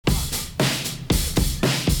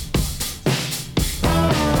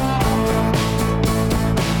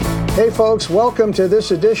Hey folks, welcome to this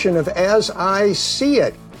edition of As I See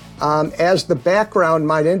It. As the background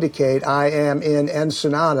might indicate, I am in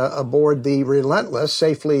Ensenada aboard the Relentless,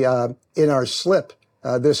 safely in our slip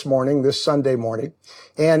this Sunday morning.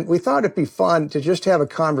 And we thought it'd be fun to just have a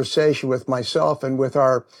conversation with myself and with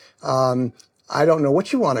our, I don't know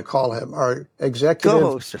what you want to call him, our executive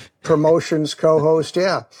co-host. Promotions co-host,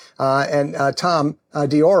 and Tom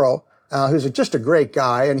Dioro, who's just a great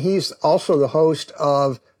guy. And he's also the host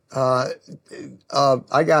of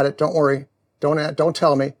I got it. Don't worry. Don't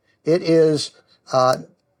tell me. It is,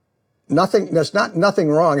 nothing. There's nothing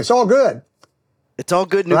wrong. It's all good. It's all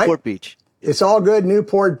good. Newport right? Beach. It's all good.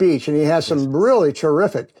 Newport Beach. And he has some really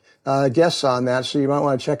terrific, guests on that. So you might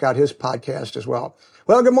want to check out his podcast as well.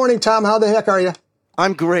 Well, good morning, Tom. How the heck are you?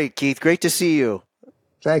 I'm great, Keith. Great to see you.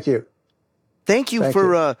 Thank you. Thank you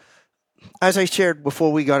for, as I shared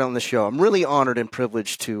before we got on the show, I'm really honored and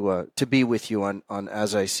privileged to be with you on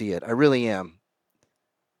As I See It. I really am.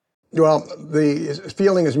 Well, the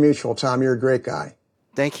feeling is mutual, Tom. You're a great guy.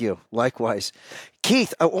 Thank you. Likewise.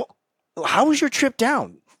 Keith, how was your trip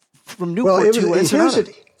down from Newport to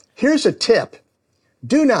Ensenada? Here's a tip.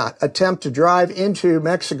 Do not attempt to drive into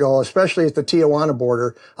Mexico, especially at the Tijuana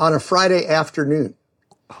border, on a Friday afternoon.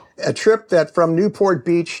 A trip that from Newport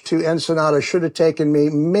Beach to Ensenada should have taken me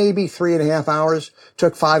maybe 3.5 hours,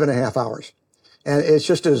 took 5.5 hours. And it's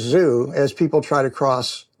just a zoo as people try to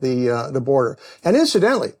cross the border. And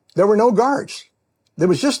incidentally, there were no guards. There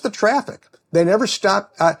was just the traffic. They never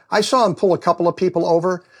stopped. I saw them pull a couple of people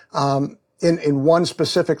over in one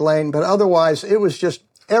specific lane, but otherwise it was just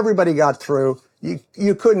everybody got through.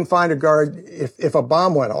 You couldn't find a guard if a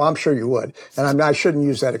bomb went off. I'm sure you would. And I shouldn't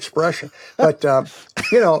use that expression. But,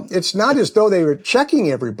 it's not as though they were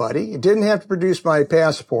checking everybody. You didn't have to produce my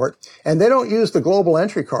passport. And they don't use the global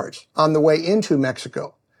entry cards on the way into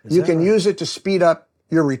Mexico. You can use it to speed up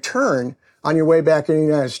your return on your way back in the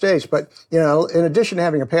United States. But, in addition to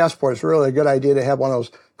having a passport, it's really a good idea to have one of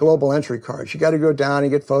those global entry cards. You got to go down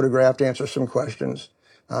and get photographed, answer some questions,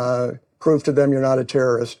 prove to them you're not a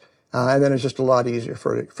terrorist. And then it's just a lot easier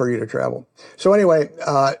for you to travel. So anyway,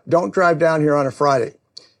 don't drive down here on a Friday.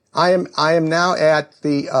 I am now at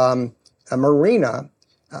the a marina.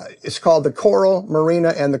 It's called the Coral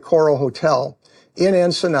Marina and the Coral Hotel in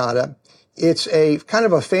Ensenada. It's a kind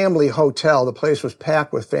of a family hotel. The place was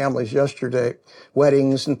packed with families yesterday,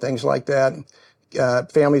 weddings and things like that.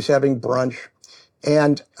 Families having brunch.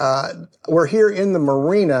 And we're here in the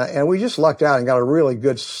marina, and we just lucked out and got a really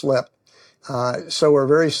good slip. So we're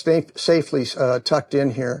very safely tucked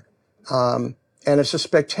in here. And it's a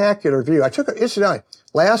spectacular view. Incidentally,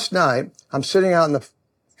 last night, I'm sitting out in the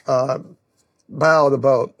bow of the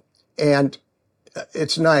boat, and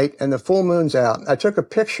it's night, and the full moon's out. I took a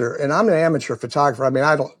picture, and I'm an amateur photographer. I mean,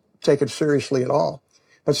 I don't take it seriously at all.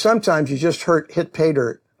 But sometimes you just hit pay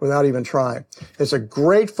dirt without even trying. It's a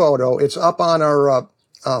great photo. It's up on our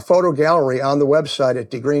photo gallery on the website at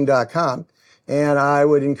degreen.com. And I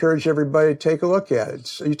would encourage everybody to take a look at it.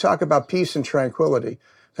 So you talk about peace and tranquility.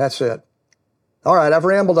 That's it. All right, I've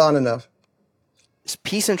rambled on enough. It's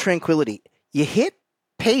peace and tranquility. You hit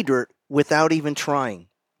pay dirt without even trying.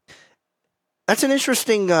 That's an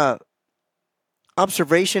interesting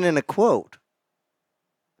observation and a quote.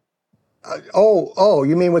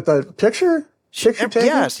 You mean with the picture? Picture taking?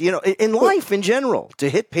 Yes, in life in general, to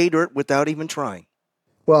hit pay dirt without even trying.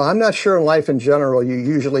 Well, I'm not sure in life in general you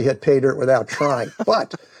usually hit pay dirt without trying,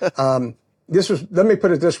 but let me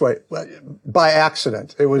put it this way, by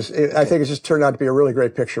accident. I think it just turned out to be a really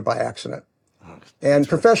great picture by accident. And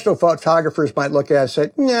professional photographers might look at it and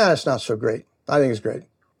say, yeah, it's not so great. I think it's great.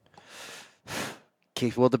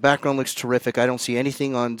 Keith, well, the background looks terrific. I don't see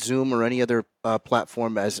anything on Zoom or any other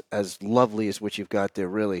platform as lovely as what you've got there,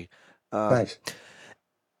 really. Thanks.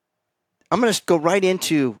 I'm going to go right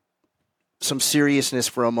into some seriousness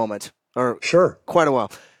for a moment, or sure, quite a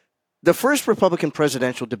while. The first Republican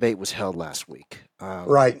presidential debate was held last week.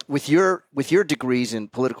 Right. With your degrees in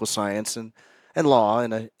political science and law,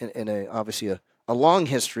 and obviously a long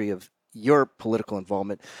history of your political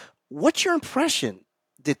involvement, what's your impression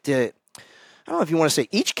that I don't know if you want to say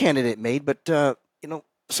each candidate made, but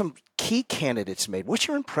some key candidates made? What's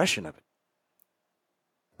your impression of it?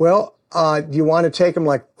 Well, do you want to take them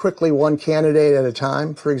quickly one candidate at a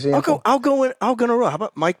time, for example? I'll go in a row. How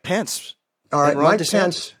about Mike Pence? All right, Mike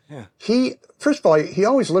DeSantis? Pence. Yeah. First of all, he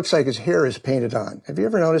always looks like his hair is painted on. Have you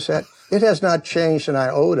ever noticed that? It has not changed an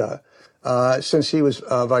iota since he was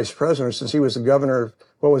vice president, since he was the governor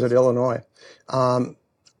of, Illinois,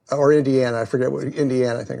 or Indiana. I forget what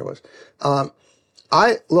Indiana. I think it was.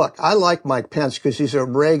 I like Mike Pence because he's a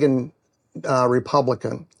Reagan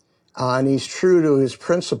Republican. and he's true to his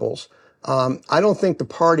principles. I don't think the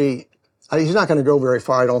party, he's not going to go very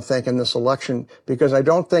far, I don't think, in this election, because I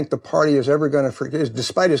don't think the party is ever going to forgive,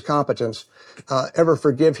 despite his competence, ever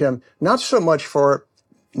forgive him, not so much for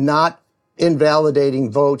not invalidating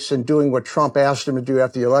votes and doing what Trump asked him to do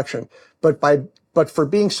after the election, but for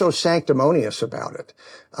being so sanctimonious about it.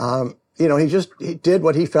 He did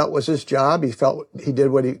what he felt was his job. He felt he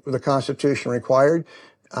did what the Constitution required,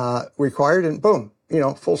 and boom,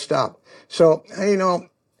 full stop. So,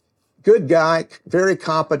 good guy, very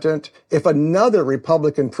competent. If another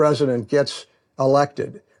Republican president gets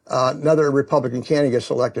elected, another Republican candidate gets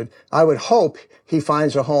elected, I would hope he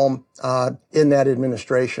finds a home in that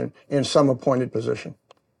administration in some appointed position.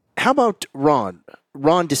 How about Ron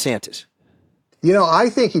DeSantis? I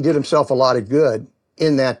think he did himself a lot of good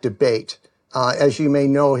in that debate. As you may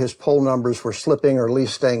know, his poll numbers were slipping or at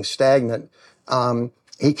least staying stagnant.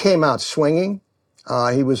 He came out swinging.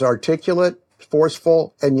 He was articulate,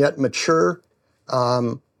 forceful, and yet mature.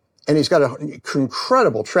 And he's got an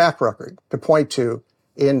incredible track record to point to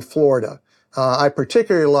in Florida. I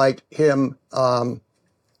particularly liked him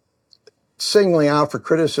singling out for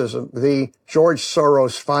criticism the George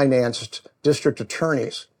Soros financed district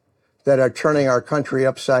attorneys that are turning our country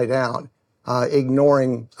upside down,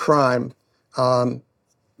 ignoring crime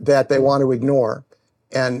that they want to ignore,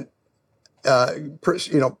 and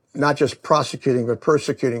not just prosecuting but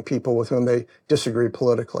persecuting people with whom they disagree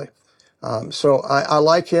politically. So I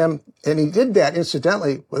like him, and he did that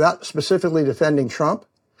incidentally without specifically defending Trump.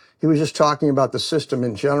 He was just talking about the system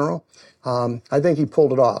in general. I think he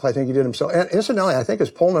pulled it off. I think he did himself. And incidentally, I think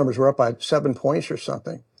his poll numbers were up by 7 points or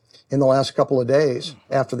something in the last couple of days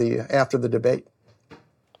after the debate.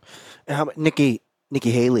 And how about Nikki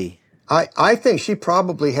Haley? I think she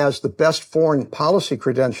probably has the best foreign policy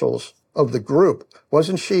credentials of the group.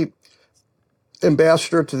 Wasn't she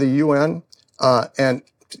ambassador to the UN? And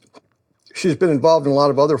she's been involved in a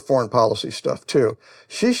lot of other foreign policy stuff too.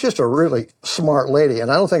 She's just a really smart lady,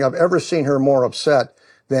 and I don't think I've ever seen her more upset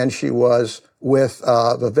than she was with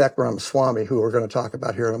Vivek Ramaswamy, who we're going to talk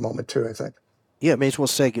about here in a moment too, I think. Yeah, may as well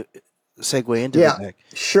segue into Vivek.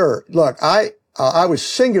 Sure. Look, I was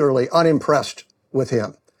singularly unimpressed with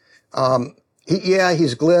him.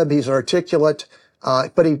 He's glib, he's articulate,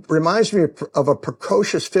 but he reminds me of a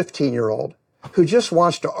precocious 15-year-old who just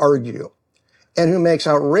wants to argue and who makes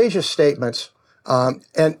outrageous statements.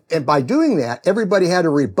 And by doing that, everybody had to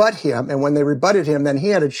rebut him. And when they rebutted him, then he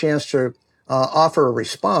had a chance to offer a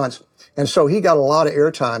response. And so he got a lot of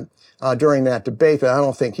airtime during that debate that I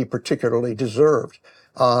don't think he particularly deserved.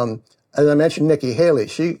 As I mentioned, Nikki Haley,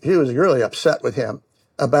 she was really upset with him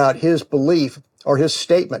about his belief or his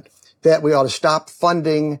statement that we ought to stop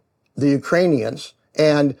funding the Ukrainians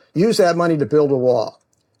and use that money to build a wall.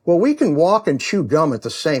 Well, we can walk and chew gum at the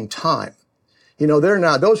same time.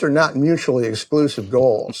 Those are not mutually exclusive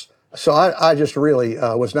goals. So I just really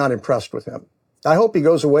was not impressed with him. I hope he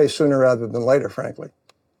goes away sooner rather than later, frankly.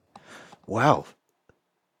 Wow.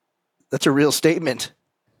 That's a real statement.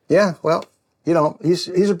 Yeah, well, he's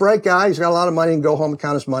a bright guy. He's got a lot of money and go home and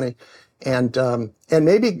count his money. And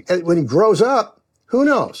maybe when he grows up, who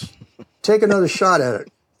knows? Take another shot at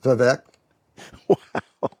it, Vivek. Wow.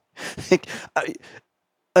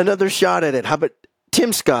 Another shot at it. How about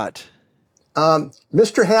Tim Scott?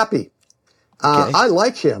 Mr. Happy. Okay. I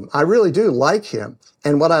like him. I really do like him.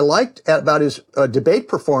 And what I liked about his debate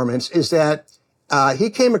performance is that he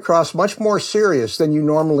came across much more serious than you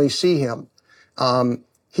normally see him.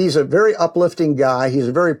 He's a very uplifting guy. He's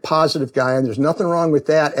a very positive guy, and there's nothing wrong with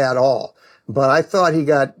that at all. But I thought he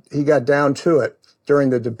got down to it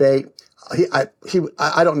during the debate.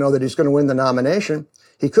 I don't know that he's going to win the nomination.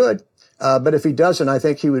 He could, but if he doesn't, I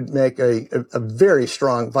think he would make a very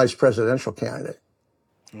strong vice presidential candidate.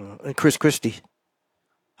 And Chris Christie.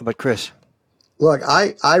 How about Chris? Look,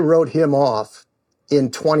 I wrote him off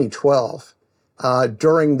in 2012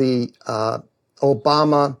 during the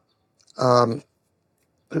Obama.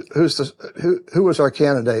 Who was our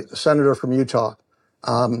candidate? The senator from Utah.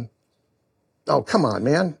 Oh, come on,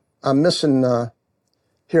 man! I'm missing.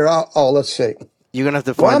 Here, let's see. You're gonna have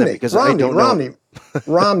to find that because I don't know.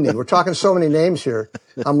 Romney. We're talking so many names here.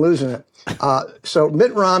 I'm losing it. So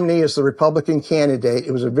Mitt Romney is the Republican candidate.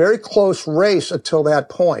 It was a very close race until that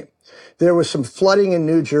point. There was some flooding in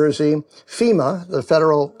New Jersey. FEMA, the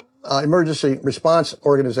Federal Emergency Response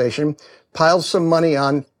Organization, piled some money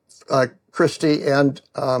on Christie and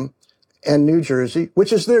New Jersey,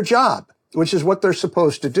 which is their job, which is what they're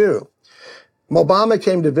supposed to do. Obama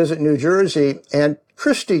came to visit New Jersey, and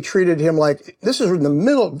Christie treated him like, this is in the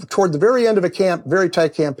middle, toward the very end of a very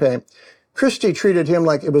tight campaign. Christie treated him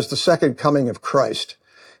like it was the second coming of Christ.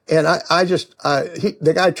 And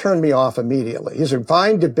the guy turned me off immediately. He's a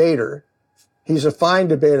fine debater.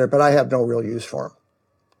 But I have no real use for him.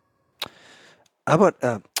 How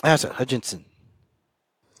about Asa Hutchinson?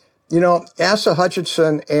 Asa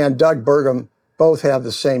Hutchinson and Doug Burgum both have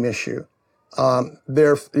the same issue. Asa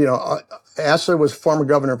was former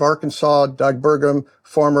governor of Arkansas, Doug Burgum,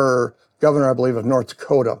 former governor, I believe, of North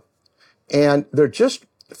Dakota. And they're just,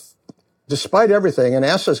 despite everything, and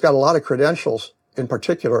Asa's got a lot of credentials in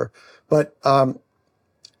particular, but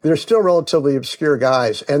they're still relatively obscure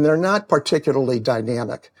guys, and they're not particularly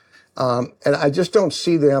dynamic. And I just don't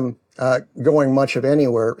see them going much of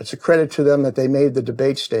anywhere. It's a credit to them that they made the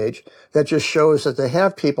debate stage. That just shows that they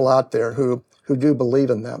have people out there who do believe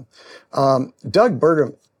in them. Doug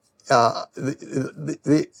Burgum,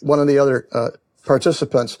 one of the other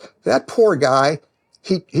participants, that poor guy,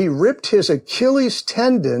 he ripped his Achilles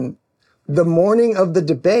tendon the morning of the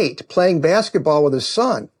debate playing basketball with his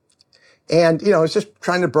son. And, he's just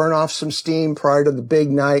trying to burn off some steam prior to the big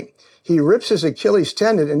night. He rips his Achilles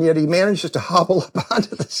tendon, and yet he manages to hobble up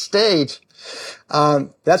onto the stage.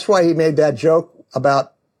 That's why he made that joke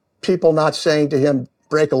about people not saying to him,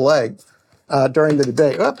 break a leg, during the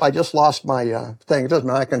debate. I just lost my thing. It doesn't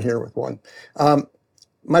matter. I can hear with one.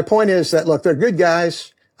 My point is that, look, they're good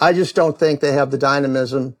guys. I just don't think they have the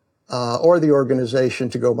dynamism or the organization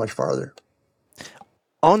to go much farther.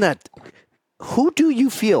 On that, who do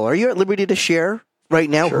you feel? Are you at liberty to share right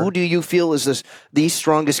now? Sure. Who do you feel is the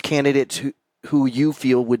strongest candidate who you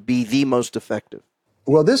feel would be the most effective?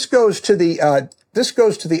 Well, this goes to the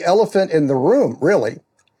elephant in the room, really,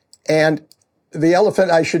 and the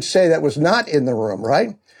elephant, I should say, that was not in the room.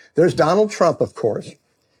 Right? There's Donald Trump, of course,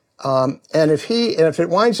 and if it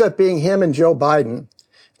winds up being him and Joe Biden,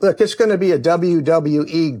 look, it's going to be a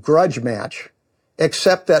WWE grudge match,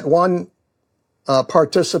 except that one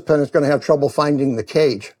participant is going to have trouble finding the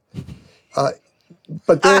cage.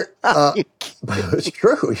 But it's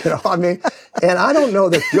true, and I don't know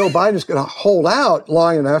that Joe Biden is going to hold out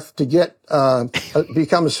long enough to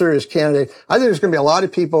become a serious candidate. I think there's going to be a lot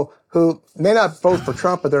of people who may not vote for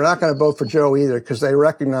Trump, but they're not going to vote for Joe either, because they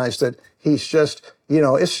recognize that he's just,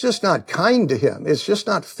 it's just not kind to him. It's just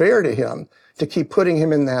not fair to him to keep putting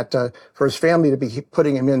him in that, for his family to be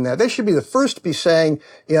putting him in that. They should be the first to be saying,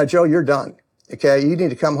 Joe, you're done. Okay, you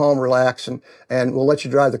need to come home, relax, and we'll let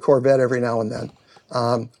you drive the Corvette every now and then,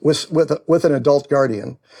 with an adult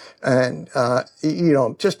guardian, and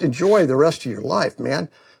just enjoy the rest of your life, man.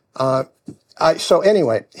 So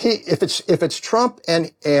anyway, if it's Trump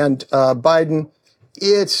and Biden,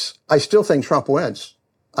 I still think Trump wins.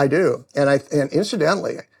 I do, and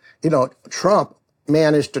incidentally, Trump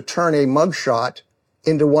managed to turn a mugshot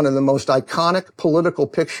into one of the most iconic political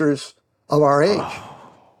pictures of our age.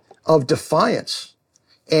 Of defiance.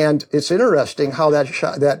 And it's interesting how that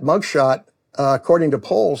mugshot, according to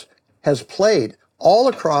polls, has played all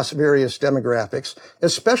across various demographics,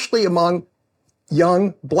 especially among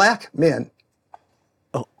young black men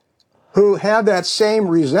who have that same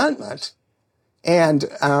resentment. And,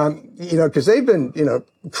 because they've been,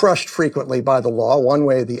 crushed frequently by the law, one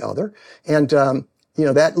way or the other. And,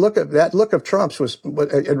 that look of Trump's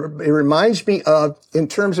it reminds me of, in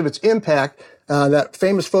terms of its impact, that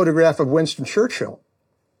famous photograph of Winston Churchill.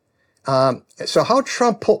 So how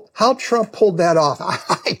Trump pulled that off,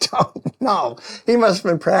 I don't know. He must have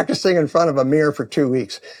been practicing in front of a mirror for 2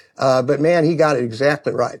 weeks. But man, he got it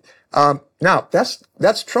exactly right. Now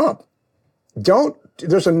that's Trump.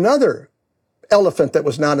 There's another elephant that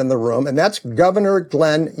was not in the room, and that's Governor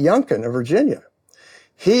Glenn Youngkin of Virginia.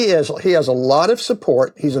 He has a lot of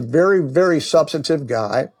support. He's a very, very substantive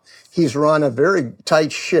guy. He's run a very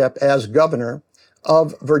tight ship as governor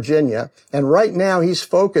of Virginia. And right now he's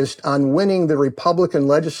focused on winning the Republican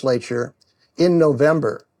legislature in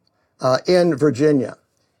November, in Virginia.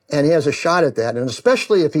 And he has a shot at that. And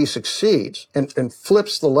especially if he succeeds and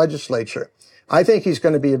flips the legislature, I think he's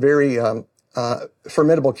going to be a very,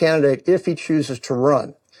 formidable candidate if he chooses to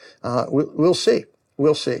run. We'll see.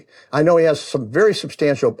 We'll see. I know he has some very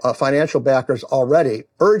substantial financial backers already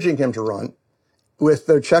urging him to run, with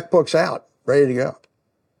their checkbooks out, ready to go.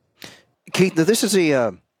 Keith, this is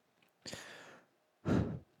I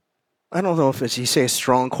don't know if you say a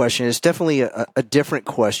strong question. It's definitely a different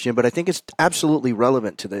question, but I think it's absolutely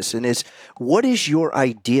relevant to this. And what is your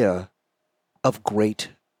idea of great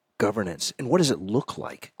governance? And what does it look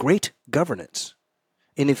like? Great governance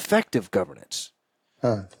and effective governance.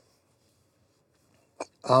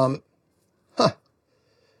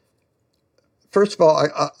 First of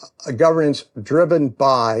all, a governance driven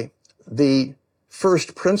by the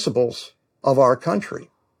first principles of our country.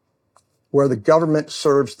 where the government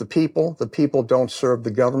serves the people don't serve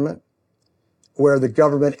the government, where the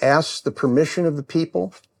government asks the permission of the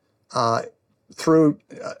people through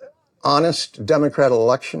honest democratic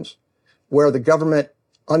elections, where the government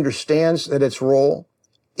understands that its role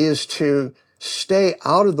is to stay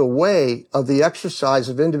out of the way of the exercise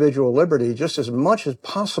of individual liberty just as much as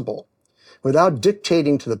possible without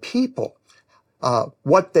dictating to the people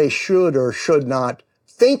what they should or should not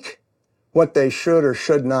think, what they should or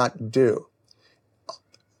should not do.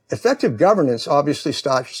 Effective governance obviously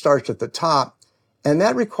starts at the top, and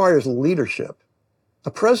that requires leadership.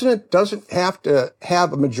 A president doesn't have to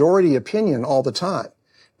have a majority opinion all the time,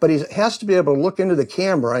 but he has to be able to look into the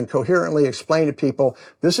camera and coherently explain to people,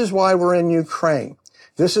 this is why we're in Ukraine.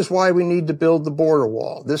 This is why we need to build the border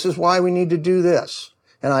wall. This is why we need to do this.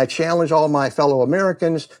 And I challenge all my fellow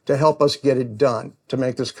Americans to help us get it done to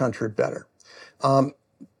make this country better. I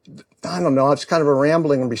don't know. It's kind of a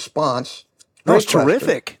rambling response. No, it's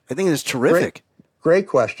terrific. I think it's terrific. Great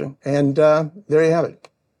question. And there you have it.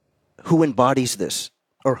 Who embodies this?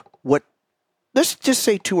 Or what? Let's just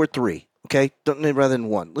say two or three, okay? Rather than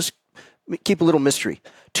one. Let's keep a little mystery.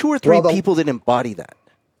 Two or three people that embody that.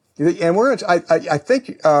 And I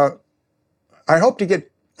think, I hope to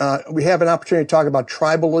get, we have an opportunity to talk about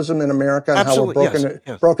tribalism in America and Absolutely, how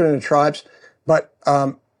we're broken into tribes. But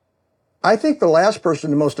I think the last person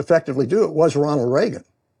to most effectively do it was Ronald Reagan.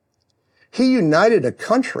 He united a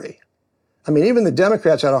country. I mean, even the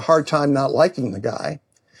Democrats had a hard time not liking the guy.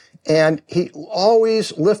 And he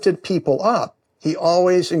always lifted people up. He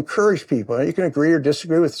always encouraged people. Now, you can agree or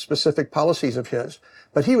disagree with specific policies of his,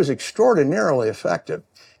 but he was extraordinarily effective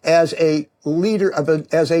as a leader,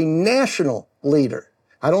 as a national leader.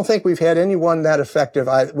 I don't think we've had anyone that effective.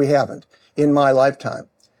 We haven't in my lifetime.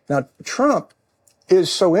 Now, Trump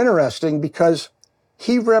is so interesting because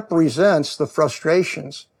he represents the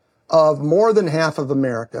frustrations of more than half of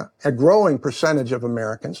America, a growing percentage of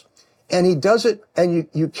Americans. And he does it, and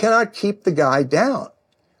you cannot keep the guy down.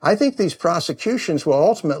 I think these prosecutions will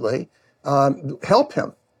ultimately help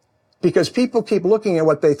him because people keep looking at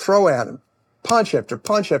what they throw at him. Punch after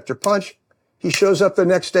punch after punch. He shows up the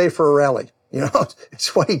next day for a rally. You know,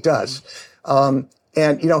 it's what he does. And,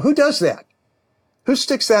 you know, who does that? Who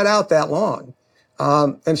sticks that out that long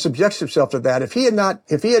and subjects himself to that? If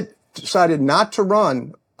he had decided not to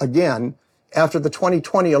run again after the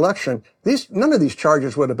 2020 election, none of these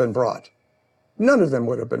charges would have been brought. None of them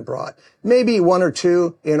would have been brought. Maybe one or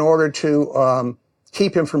two in order to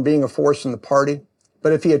keep him from being a force in the party.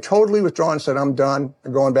 But if he had totally withdrawn and said, I'm done,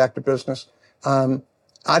 I'm going back to business,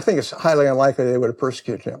 I think it's highly unlikely they would have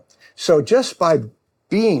persecuted him. So just by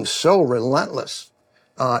being so relentless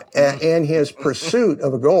in his pursuit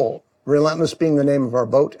of a goal, Relentless being the name of our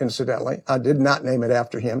boat, incidentally, I did not name it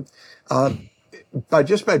after him, but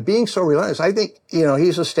just by being so relentless, I think, you know,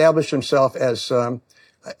 he's established himself as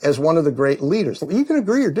one of the great leaders. You can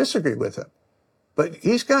agree or disagree with him, but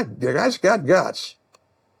the guy's got guts.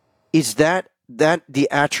 Is that the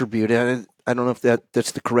attribute? I don't know if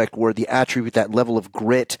that's the correct word. The attribute, that level of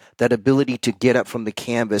grit, that ability to get up from the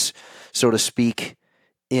canvas, so to speak,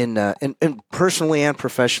 in personally and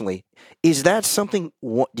professionally. Is that something?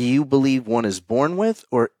 Do you believe one is born with,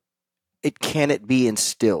 or can it be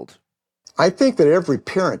instilled? I think that every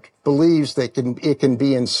parent believes it can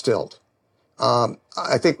be instilled.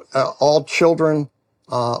 I think all children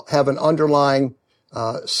have an underlying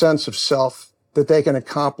sense of self that they can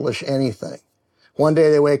accomplish anything. One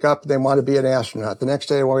day they wake up and they want to be an astronaut. The next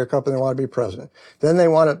day they wake up and they want to be president. Then they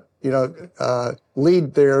want to, you know,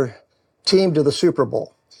 lead their team to the Super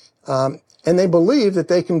Bowl. And they believe that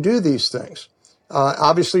they can do these things.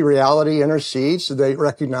 Obviously, reality intercedes. They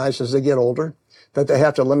recognize as they get older that they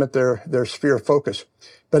have to limit their sphere of focus.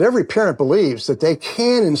 But every parent believes that they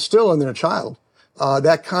can instill in their child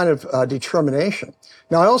that kind of determination.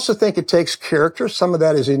 Now, I also think it takes character. Some of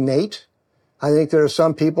that is innate. I think there are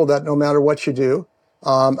some people that no matter what you do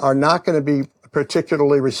are not going to be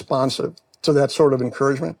particularly responsive to that sort of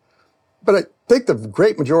encouragement. But I think the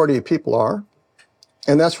great majority of people are.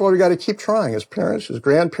 And that's why we got to keep trying as parents, as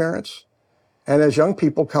grandparents, and as young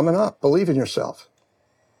people coming up. Believe in yourself.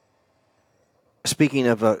 Speaking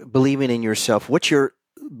of believing in yourself, what's your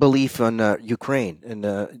belief on Ukraine? And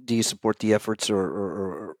do you support the efforts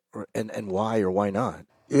and why or why not?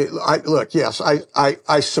 Yes,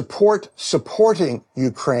 I support supporting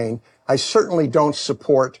Ukraine. I certainly don't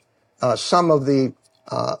support some of the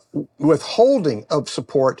withholding of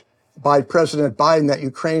support by President Biden that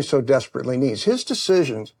Ukraine so desperately needs. His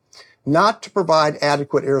decisions not to provide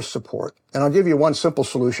adequate air support, and I'll give you one simple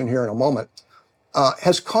solution here in a moment,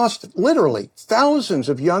 has cost literally thousands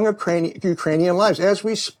of young Ukrainian lives. As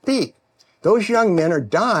we speak, Those young men are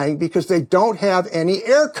dying because they don't have any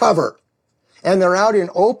air cover. And they're out in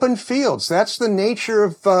open fields. That's the nature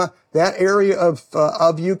of that area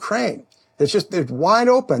of Ukraine. It's wide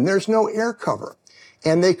open. There's no air cover.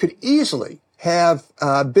 And they could easily have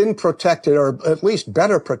been protected, or at least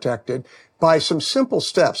better protected, by some simple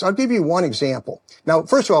steps. I'll give you one example. Now,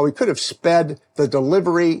 first of all, we could have sped the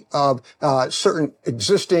delivery of certain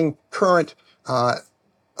existing current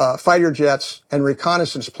fighter jets and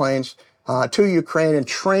reconnaissance planes to Ukraine and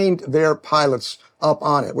trained their pilots up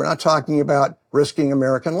on it. We're not talking about risking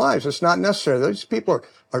American lives. It's not necessary. These people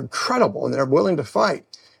are incredible and they're willing to fight.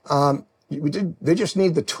 They just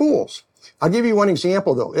need the tools. I'll give you one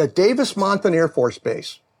example, though. At Davis-Monthan Air Force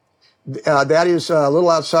Base, that is a little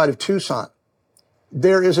outside of Tucson,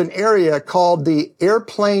 there is an area called the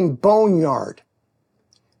Airplane Boneyard.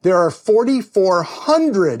 There are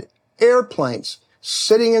 4,400 airplanes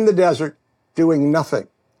sitting in the desert doing nothing.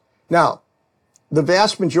 Now, the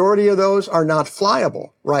vast majority of those are not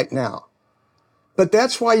flyable right now. But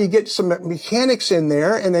that's why you get some mechanics in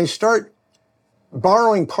there and they start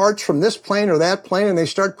borrowing parts from this plane or that plane and they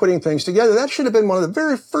start putting things together. That should have been one of the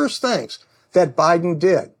very first things that Biden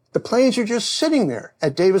did. The planes are just sitting there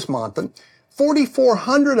at Davis-Monthan,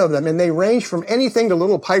 4,400 of them, and they range from anything to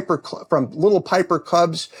little Piper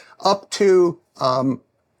Cubs up to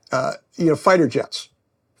fighter jets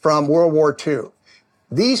from World War II.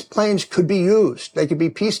 These planes could be used. They could be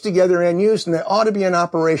pieced together and used, and they ought to be in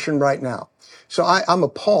operation right now. So I'm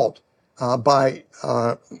appalled by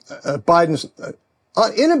Biden's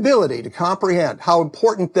inability to comprehend how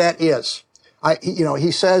important that is.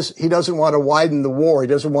 He says he doesn't want to widen the war. He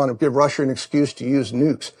doesn't want to give Russia an excuse to use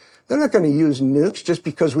nukes. They're not going to use nukes just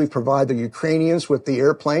because we provide the Ukrainians with the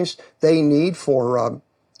airplanes they need for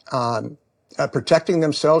protecting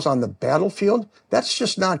themselves on the battlefield. That's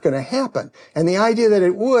just not going to happen. And the idea that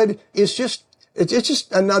it would is just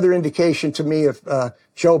another indication to me of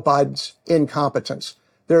Joe Biden's incompetence.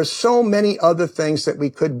 There are so many other things that we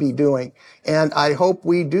could be doing, and I hope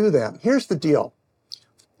we do them. Here's the deal.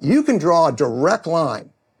 You can draw a direct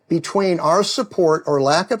line between our support or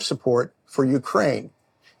lack of support for Ukraine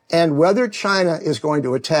and whether China is going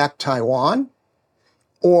to attack Taiwan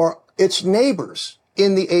or its neighbors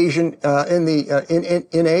in the Asian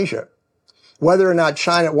in Asia. Whether or not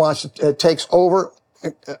China takes over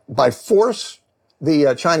by force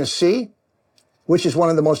the China Sea, which is one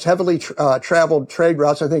of the most heavily traveled trade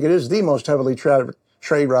routes. I think it is the most heavily traveled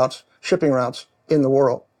trade routes, shipping routes in the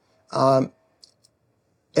world,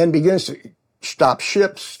 and begins to stop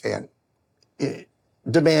ships and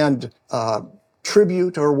demand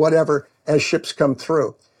tribute or whatever as ships come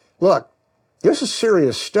through. Look, this is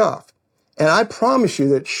serious stuff. And I promise you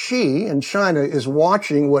that Xi in China is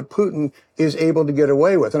watching what Putin is able to get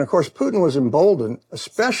away with. And of course, Putin was emboldened,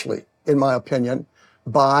 especially, in my opinion,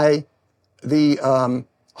 by the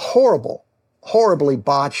horribly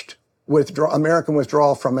botched American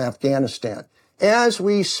withdrawal from Afghanistan. As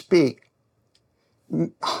we speak,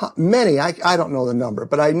 many, I don't know the number,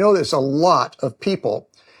 but I know there's a lot of people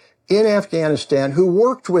in Afghanistan who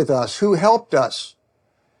worked with us, who helped us,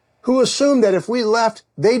 who assumed that if we left,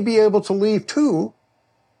 they'd be able to leave too,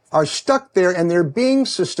 are stuck there and they're being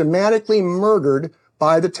systematically murdered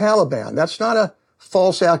by the Taliban. That's not a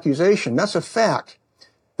false accusation. That's a fact.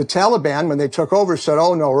 The Taliban, when they took over, said,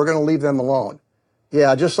 oh no, we're going to leave them alone.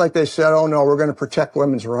 Yeah, just like they said, oh no, we're going to protect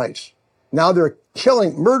women's rights. Now they're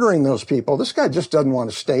murdering those people. This guy just doesn't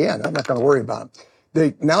want to stay in. I'm not going to worry about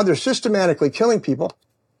him. Now they're systematically killing people.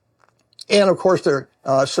 And of course, they're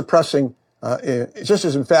suppressing just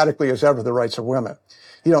as emphatically as ever the rights of women.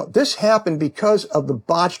 This happened because of the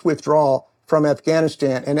botched withdrawal from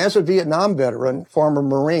Afghanistan. And as a Vietnam veteran, former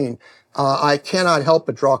Marine, I cannot help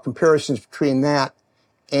but draw comparisons between that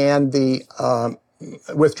and the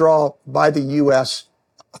withdrawal by the U.S.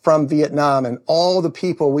 from Vietnam and all the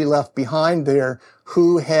people we left behind there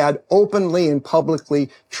who had openly and publicly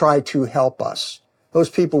tried to help us. Those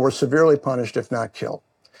people were severely punished, if not killed.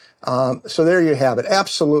 So there you have it.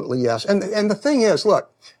 Absolutely, yes. And the thing is,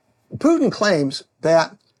 look, Putin claims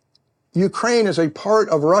that Ukraine is a part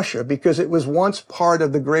of Russia because it was once part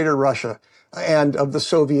of the greater Russia and of the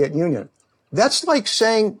Soviet Union. That's like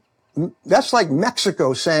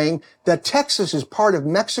Mexico saying that Texas is part of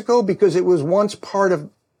Mexico because it was once part of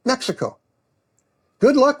Mexico.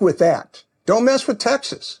 Good luck with that. Don't mess with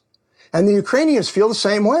Texas. And the Ukrainians feel the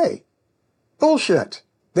same way. Bullshit.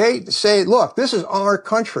 They say, look, this is our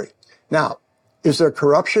country. Now, is there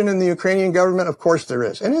corruption in the Ukrainian government? Of course there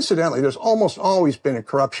is. And incidentally, there's almost always been a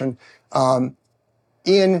corruption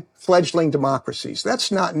in fledgling democracies.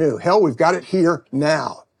 That's not new. Hell, we've got it here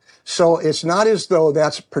now. So it's not as though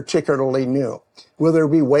that's particularly new. Will there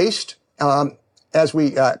be waste as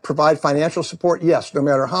we provide financial support? Yes. No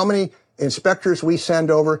matter how many inspectors we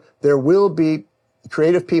send over, there will be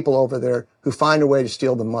creative people over there who find a way to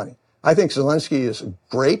steal the money. I think Zelensky is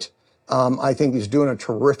great. I think he's doing a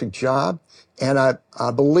terrific job. And I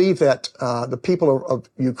believe that the people of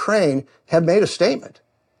Ukraine have made a statement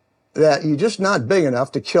that you're just not big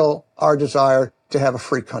enough to kill our desire to have a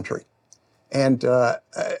free country. And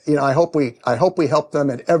I hope we help them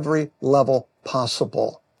at every level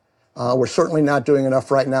possible. We're certainly not doing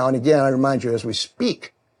enough right now. And again, I remind you, as we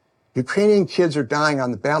speak, Ukrainian kids are dying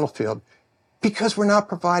on the battlefield because we're not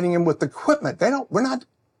providing them with equipment. They're not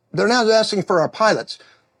asking for our pilots,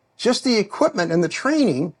 just the equipment and the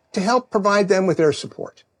training to help provide them with air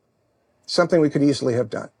support. Something we could easily have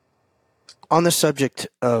done. On the subject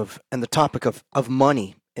of, and the topic of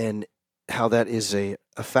money and how that is a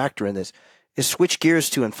factor in this, is switch gears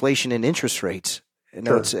to inflation and interest rates. I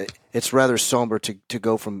know it's rather somber to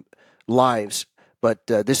go from lives, but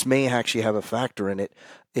this may actually have a factor in it.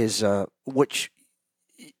 Is which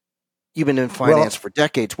you've been in finance for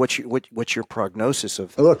decades. What's your prognosis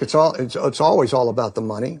of? Look, it's always all about the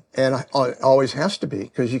money, and it always has to be,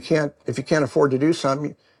 because if you can't afford to do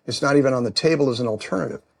something, it's not even on the table as an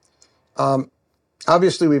alternative.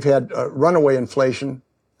 Obviously, we've had runaway inflation.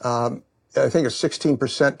 I think it's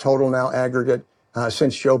 16% total now aggregate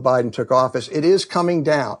since Joe Biden took office. It is coming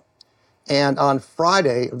down. And on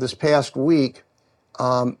Friday of this past week,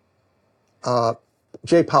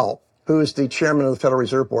 Jay Powell, who is the chairman of the Federal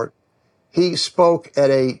Reserve Board, he spoke at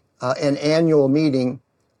an annual meeting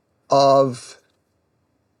of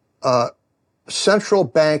central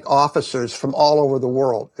bank officers from all over the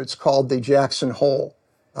world. It's called the Jackson Hole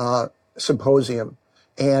Symposium.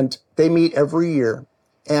 And they meet every year.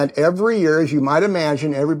 And every year, as you might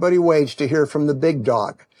imagine, everybody waits to hear from the big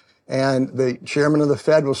dog. And the chairman of the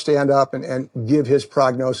Fed will stand up and give his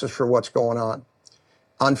prognosis for what's going on.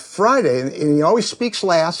 On Friday, and he always speaks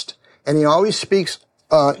last, and he always speaks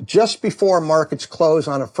just before markets close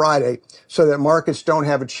on a Friday, so that markets don't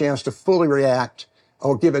have a chance to fully react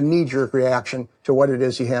or give a knee-jerk reaction to what it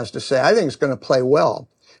is he has to say. I think it's going to play well,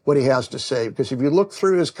 what he has to say, because if you look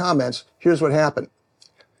through his comments, here's what happened.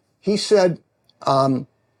 He said,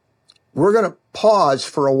 we're going to pause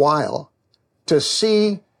for a while to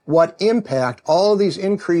see what impact all of these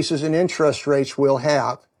increases in interest rates will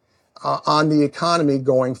have on the economy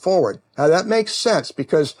going forward. Now, that makes sense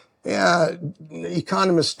because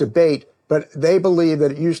economists debate, but they believe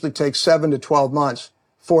that it usually takes 7 to 12 months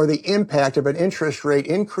for the impact of an interest rate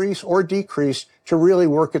increase or decrease to really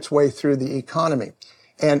work its way through the economy.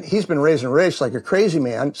 And he's been raising rates like a crazy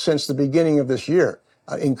man since the beginning of this year.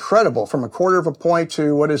 Incredible, from 1/4 of a point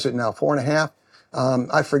to, what is it now, 4.5?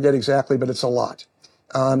 I forget exactly, but it's a lot.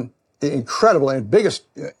 Incredible, and biggest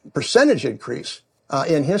percentage increase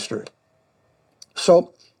in history.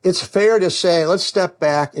 So it's fair to say, let's step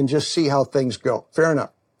back and just see how things go. Fair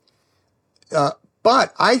enough.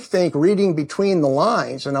 But I think reading between the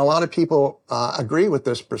lines, and a lot of people agree with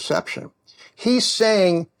this perception, he's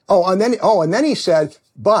saying, and then he said,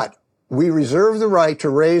 but we reserve the right to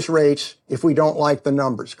raise rates if we don't like the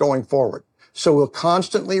numbers going forward. So we'll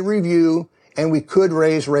constantly review, and we could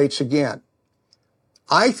raise rates again.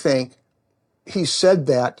 I think he said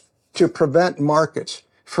that to prevent markets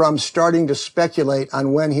from starting to speculate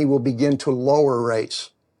on when he will begin to lower rates.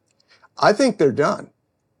 I think they're done.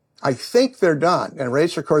 And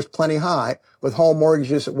rates are, of course, plenty high, with home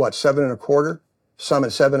mortgages at 7.25%, some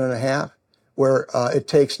at 7.5%, where it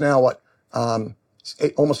takes now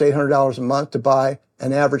almost $800 a month to buy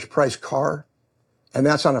an average price car, and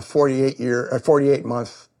that's on a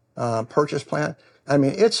 48-month purchase plan. I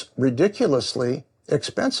mean, it's ridiculously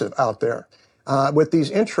expensive out there with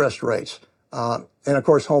these interest rates, and of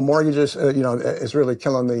course, home mortgages, is really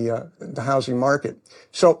killing the housing market.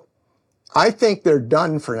 So I think they're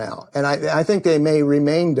done for now, and I think they may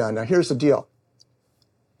remain done. Now, here's the deal.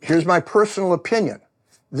 Here's my personal opinion.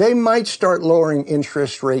 They might start lowering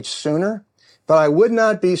interest rates sooner, but I would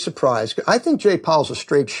not be surprised. I think Jay Powell's a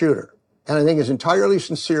straight shooter, and I think is entirely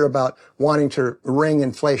sincere about wanting to wring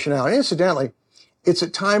inflation out. And incidentally, it's a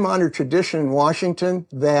time-honored tradition in Washington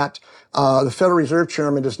that the Federal Reserve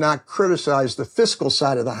Chairman does not criticize the fiscal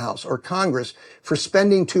side of the House or Congress for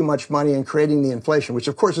spending too much money and creating the inflation, which,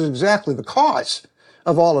 of course, is exactly the cause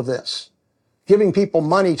of all of this. Giving people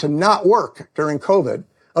money to not work during COVID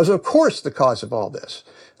was, of course, the cause of all this.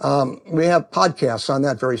 We have podcasts on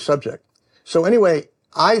that very subject. So anyway,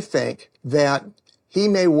 I think that he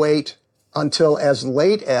may wait until as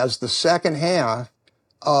late as the second half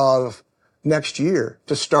of next year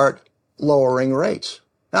to start lowering rates.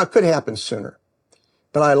 Now, it could happen sooner,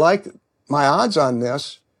 but I like my odds on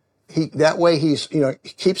this. That way he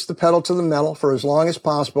keeps the pedal to the metal for as long as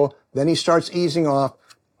possible. Then he starts easing off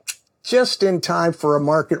just in time for a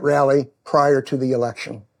market rally prior to the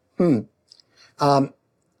election. And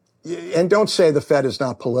don't say the Fed is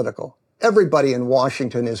not political. Everybody in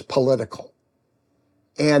Washington is political.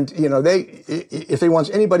 And, if he wants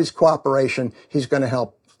anybody's cooperation, he's going to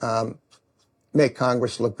help make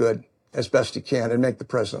Congress look good as best he can and make the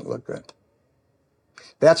president look good.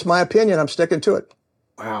 That's my opinion. I'm sticking to it.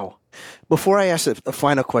 Wow. Before I ask a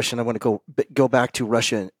final question, I want to go back to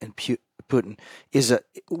Russia and Putin.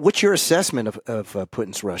 What's your assessment of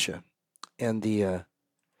Putin's Russia and the?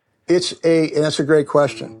 That's a great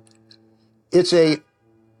question. It's a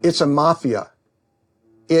mafia.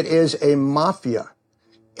 It is a mafia.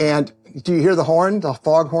 And do you hear the horn, the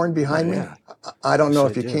foghorn behind me? I don't know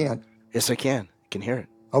if you can. Yes, I can. I can hear it.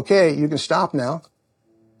 Okay, you can stop now.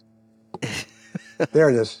 There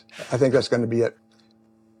it is. I think that's going to be it.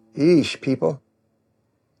 Eesh, people.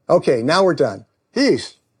 Okay, now we're done.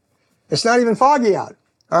 Eesh. It's not even foggy out.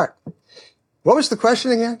 All right. What was the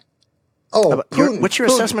question again? Oh, Putin. What's your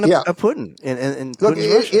assessment of Putin? Look,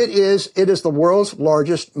 it is the world's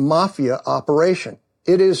largest mafia operation.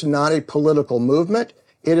 It is not a political movement.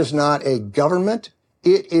 It is not a government.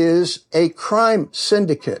 It is a crime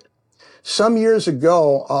syndicate. Some years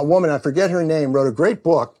ago, a woman, I forget her name, wrote a great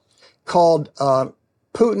book called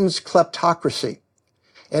Putin's Kleptocracy.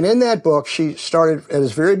 And in that book, she started at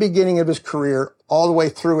his very beginning of his career all the way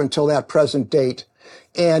through until that present date,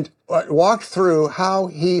 and walked through how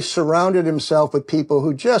he surrounded himself with people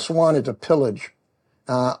who just wanted to pillage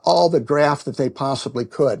all the graft that they possibly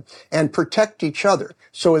could and protect each other.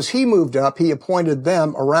 So as he moved up, he appointed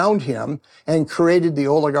them around him and created the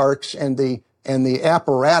oligarchs and the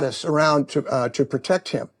apparatus around to protect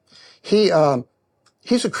him. He's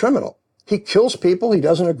a criminal. He kills people he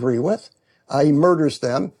doesn't agree with. He murders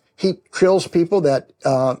them. He kills people that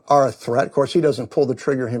are a threat. Of course, he doesn't pull the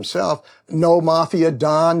trigger himself. No mafia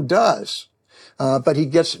don does, but he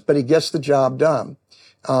gets the job done.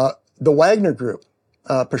 The Wagner Group,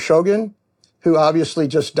 Prigozhin, who obviously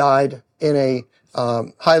just died in a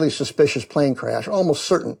highly suspicious plane crash, almost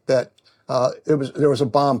certain that there was a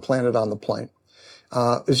bomb planted on the plane,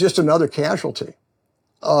 is just another casualty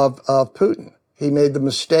of Putin. He made the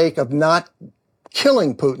mistake of not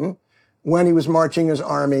killing Putin when he was marching his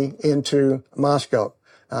army into Moscow.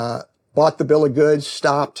 Bought the bill of goods,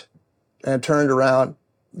 stopped, and turned around,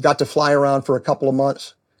 got to fly around for a couple of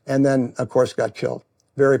months, and then, of course, got killed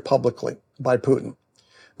very publicly by Putin.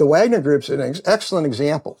 The Wagner Group's an excellent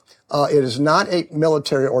example. It is not a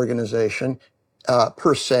military organization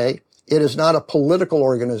per se. It is not a political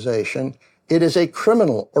organization. It is a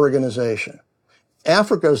criminal organization.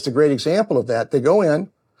 Africa is the great example of that. They go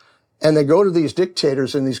in, and they go to these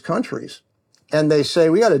dictators in these countries, and they say,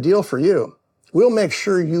 we got a deal for you. We'll make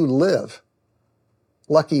sure you live.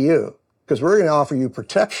 Lucky you, because we're going to offer you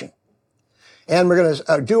protection. And we're going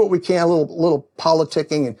to do what we can, a little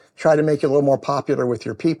politicking, and try to make you a little more popular with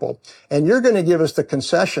your people. And you're going to give us the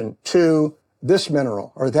concession to this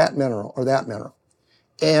mineral or that mineral or that mineral.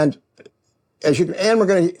 And we're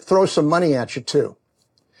going to throw some money at you too.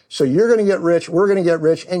 So you're going to get rich, we're going to get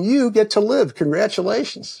rich, and you get to live.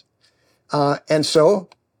 Congratulations. And so,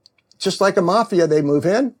 just like a mafia, they move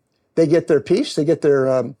in, they get their piece, they get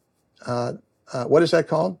their, what is that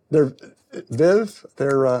called? Their viv,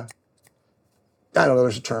 I don't know,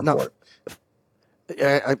 there's a term for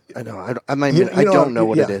it. I know, I don't know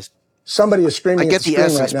what it is. Somebody is screaming. I get the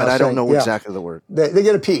essence, right now, but I don't know exactly the word. They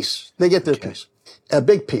get a piece, they get their piece, a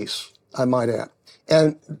big piece, I might add.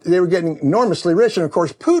 And they were getting enormously rich. And of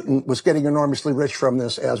course, Putin was getting enormously rich from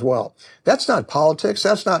this as well. That's not politics.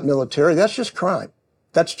 That's not military. That's just crime.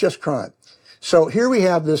 That's just crime. So here we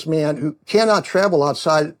have this man who cannot travel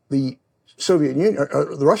outside the Soviet Union,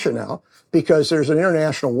 or Russia now, because there's an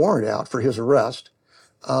international warrant out for his arrest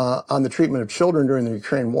on the treatment of children during the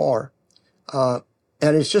Ukraine war. And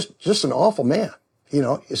he's just an awful man.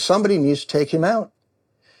 Somebody needs to take him out.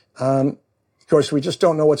 Of course, we just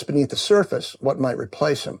don't know what's beneath the surface, what might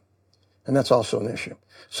replace him. And that's also an issue.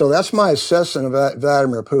 So that's my assessment of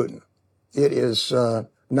Vladimir Putin. It is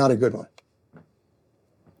not a good one.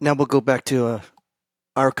 Now we'll go back to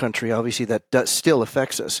our country. Obviously, that still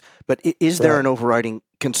affects us. But is there an overriding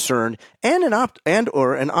concern and an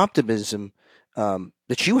optimism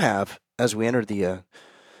that you have as we enter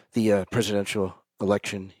the presidential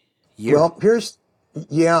election year? Well, here's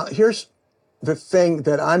the thing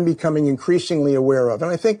that I'm becoming increasingly aware of,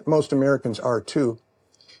 and I think most Americans are too,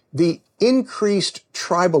 the increased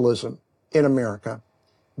tribalism in America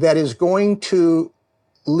that is going to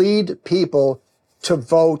lead people to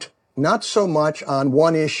vote not so much on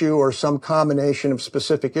one issue or some combination of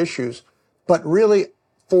specific issues, but really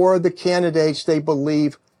for the candidates they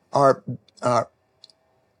believe are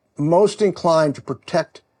most inclined to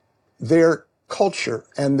protect their culture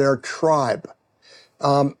and their tribe.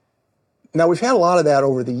 Now, we've had a lot of that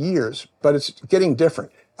over the years, but it's getting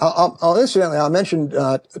different. Incidentally, I'll mention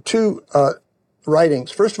two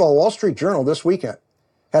writings. First of all, Wall Street Journal this weekend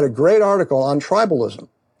had a great article on tribalism,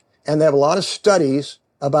 and they have a lot of studies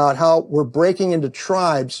about how we're breaking into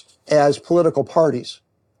tribes as political parties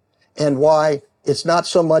and why it's not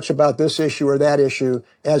so much about this issue or that issue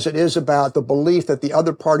as it is about the belief that the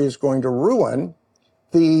other party is going to ruin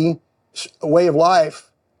the way of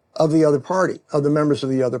life of the other party, of the members of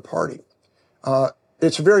the other party.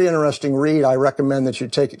 It's a very interesting read. I recommend that you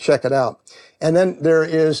check it out. And then there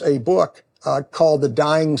is a book called The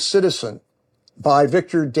Dying Citizen by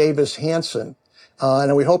Victor Davis Hanson.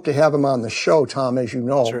 And we hope to have him on the show, Tom, as you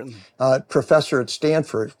know, professor at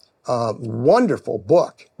Stanford. Wonderful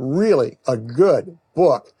book, really a good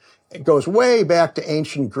book. It goes way back to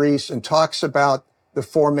ancient Greece and talks about the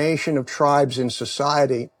formation of tribes in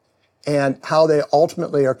society and how they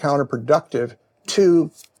ultimately are counterproductive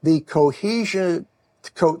to the cohesive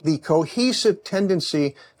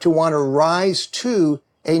tendency to want to rise to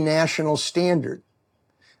a national standard.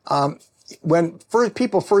 When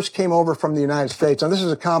people first came over from the United States, and this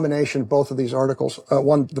is a combination of both of these articles,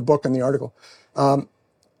 the book and the article,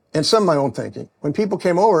 and some of my own thinking. When people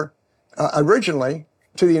came over originally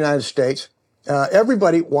to the United States,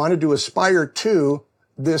 everybody wanted to aspire to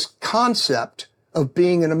this concept of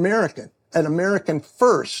being an American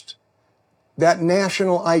first, that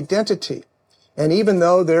national identity. And even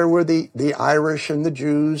though there were the Irish and the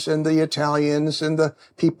Jews and the Italians and the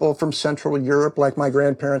people from Central Europe, like my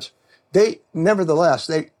grandparents, they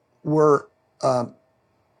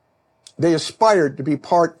aspired to be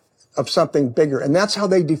part of something bigger. And that's how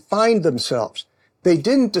they defined themselves. They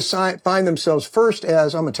didn't find themselves first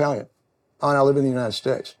as, I'm Italian and I live in the United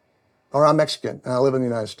States, or I'm Mexican and I live in the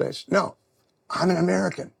United States. No, I'm an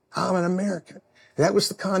American. I'm an American. That was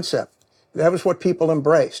the concept. That was what people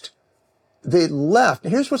embraced. They left.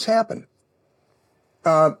 Here's what's happened.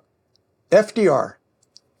 FDR,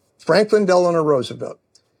 Franklin Delano Roosevelt,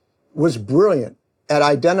 was brilliant at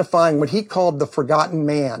identifying what he called the forgotten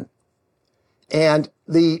man. And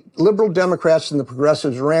the liberal Democrats and the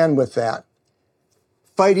progressives ran with that,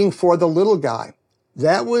 fighting for the little guy.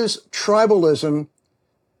 That was tribalism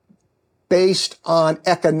based on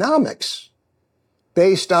economics,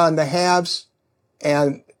 based on the haves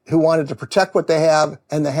and who wanted to protect what they have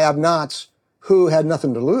and the have-nots who had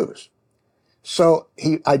nothing to lose. So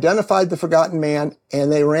he identified the forgotten man,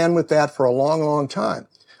 and they ran with that for a long, long time.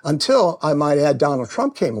 Until, I might add, Donald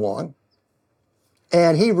Trump came along,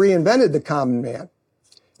 and he reinvented the common man,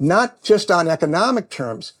 not just on economic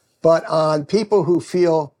terms, but on people who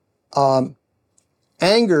feel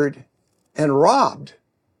angered and robbed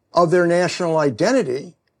of their national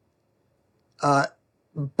identity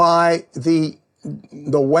by the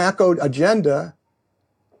wacko agenda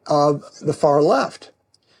of the far left.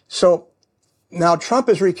 So now Trump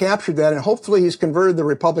has recaptured that, and hopefully he's converted the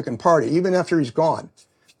Republican Party, even after he's gone,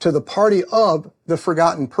 to the party of the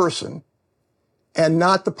forgotten person and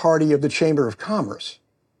not the party of the Chamber of Commerce.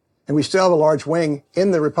 And we still have a large wing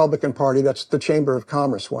in the Republican Party that's the Chamber of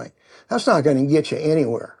Commerce wing. That's not going to get you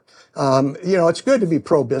anywhere. It's good to be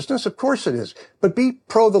pro-business. Of course it is. But be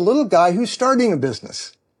pro the little guy who's starting a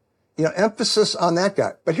business. Emphasis on that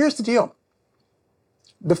guy. But here's the deal.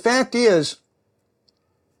 The fact is,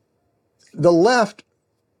 the left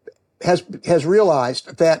has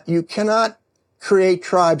realized that you cannot create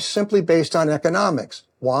tribes simply based on economics.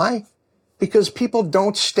 Why? Because people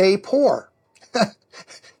don't stay poor.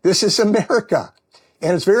 This is America.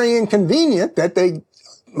 And it's very inconvenient that they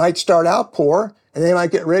might start out poor and they might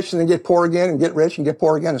get rich and then get poor again and get rich and get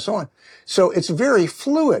poor again and so on. So it's very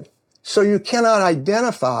fluid. So you cannot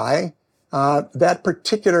identify that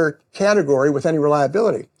particular category with any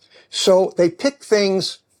reliability. So they pick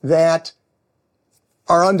things that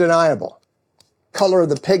are undeniable. Color of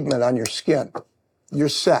the pigment on your skin, your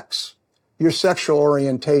sex, your sexual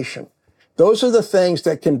orientation. Those are the things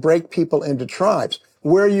that can break people into tribes.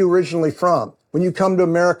 Where are you originally from? When you come to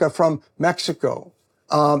America from Mexico,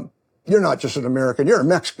 you're not just an American, you're a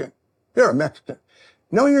Mexican. You're a Mexican.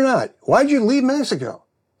 No, you're not. Why'd you leave Mexico?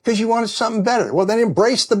 Because you wanted something better. Well, then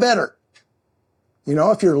embrace the better.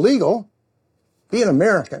 If you're legal, be an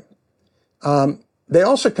American. They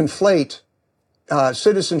also conflate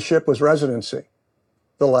citizenship with residency,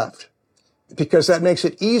 the left, because that makes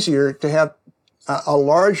it easier to have a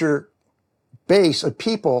larger base of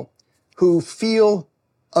people who feel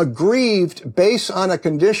aggrieved based on a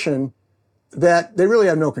condition that they really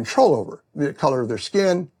have no control over, the color of their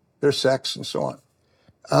skin, their sex, and so on.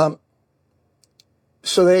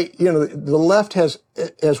 So the left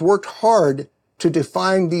has worked hard to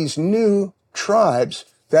define these new tribes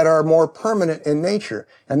that are more permanent in nature.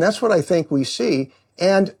 And that's what I think we see.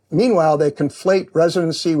 And meanwhile, they conflate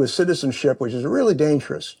residency with citizenship, which is really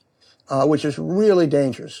dangerous,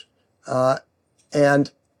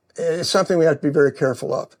 and it's something we have to be very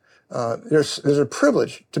careful of. There's a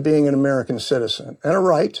privilege to being an American citizen and a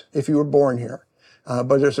right if you were born here.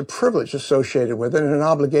 But there's a privilege associated with it and an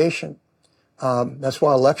obligation. That's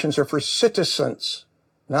why elections are for citizens,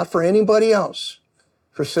 not for anybody else,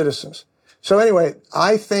 for citizens. So anyway,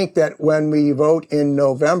 I think that when we vote in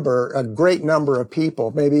November, a great number of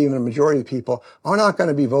people, maybe even a majority of people, are not going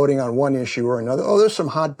to be voting on one issue or another. Oh, there's some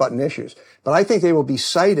hot button issues. But I think they will be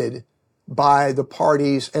cited by the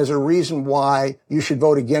parties as a reason why you should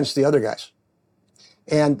vote against the other guys.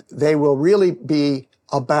 And they will really be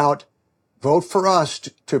about vote for us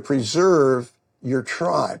to preserve your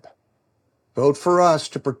tribe. Vote for us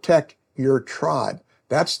to protect your tribe.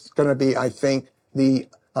 That's going to be, I think, the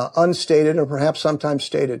unstated or perhaps sometimes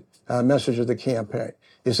stated message of the campaign.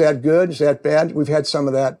 Is that good? Is that bad? We've had some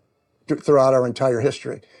of that throughout our entire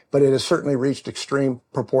history, but it has certainly reached extreme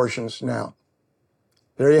proportions now.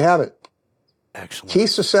 There you have it. Excellent.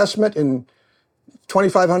 Keith's assessment in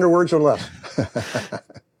 2,500 words or less.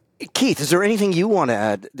 Keith, is there anything you want to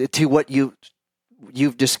add to what you've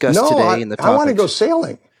discussed today in the topics? I want to go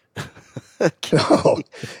sailing. No,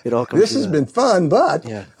 it all comes this has been fun, but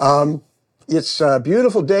yeah. It's a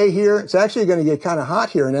beautiful day here. It's actually going to get kind of hot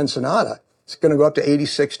here in Ensenada. It's going to go up to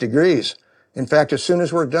 86 degrees. In fact, as soon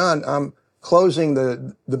as we're done, I'm closing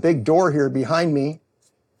the big door here behind me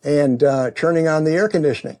and turning on the air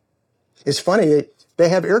conditioning. It's funny, they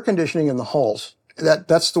have air conditioning in the halls.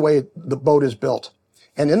 That's the way the boat is built.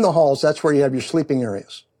 And in the halls, that's where you have your sleeping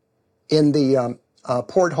areas. In the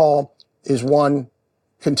port hall is one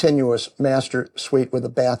continuous master suite with a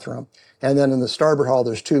bathroom. And then in the starboard hall,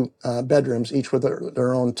 there's two bedrooms, each with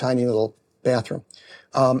their own tiny little bathroom.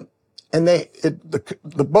 And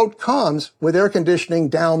the boat comes with air conditioning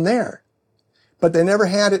down there, but they never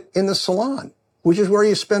had it in the salon, which is where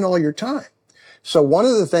you spend all your time. So one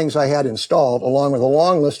of the things I had installed, along with a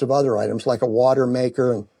long list of other items, like a water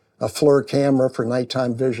maker and a FLIR camera for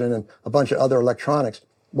nighttime vision and a bunch of other electronics,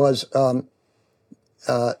 was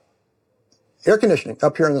air conditioning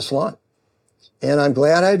up here in the salon. And I'm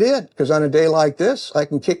glad I did, because on a day like this, I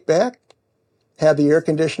can kick back, have the air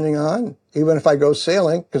conditioning on, even if I go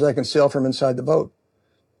sailing, because I can sail from inside the boat.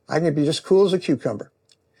 I can be just cool as a cucumber.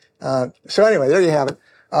 So anyway, there you have it.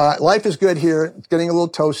 Life is good here. It's getting a little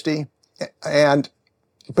toasty. But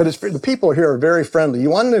the people here are very friendly. You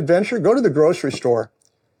want an adventure? Go to the grocery store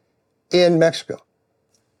in Mexico.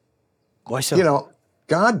 Why so?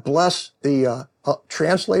 God bless the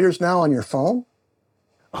translators now on your phone.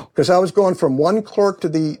 Because I was going from one clerk to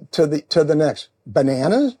the next.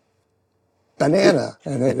 Bananas? Banana.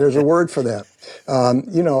 And there's a word for that.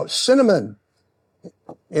 Cinnamon.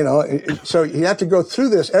 So you have to go through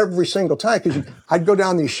this every single time, because I'd go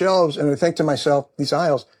down these shelves and I think to myself, these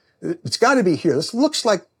aisles, it's got to be here. This looks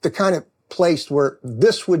like the kind of place where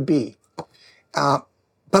this would be. But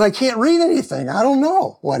I can't read anything. I don't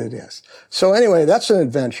know what it is. So anyway, that's an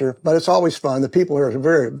adventure, but it's always fun. The people here are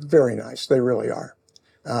very, very nice. They really are.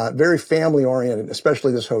 Very family oriented,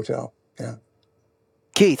 especially this hotel. Yeah.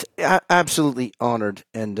 Keith, absolutely honored,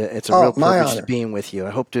 and it's a real privilege being with you.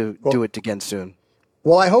 I hope to do it again soon.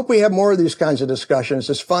 Well, I hope we have more of these kinds of discussions.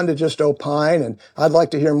 It's fun to just opine, and I'd like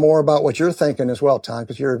to hear more about what you're thinking as well, Tom,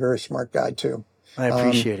 because you're a very smart guy too. I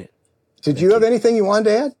appreciate it. Did you have anything you wanted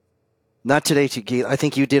to add? Not today, Keith. I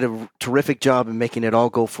think you did a terrific job in making it all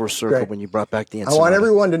go full circle when you brought back the Ensenada.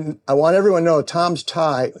 I want everyone to know Tom's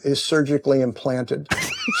tie is surgically implanted.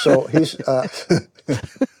 So he's,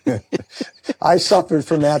 I suffered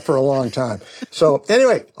from that for a long time. So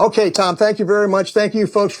anyway, okay, Tom, thank you very much. Thank you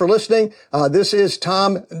folks for listening. This is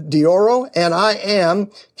Tom Dioro, and I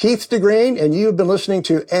am Keith DeGreen, and you've been listening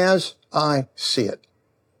to As I See It.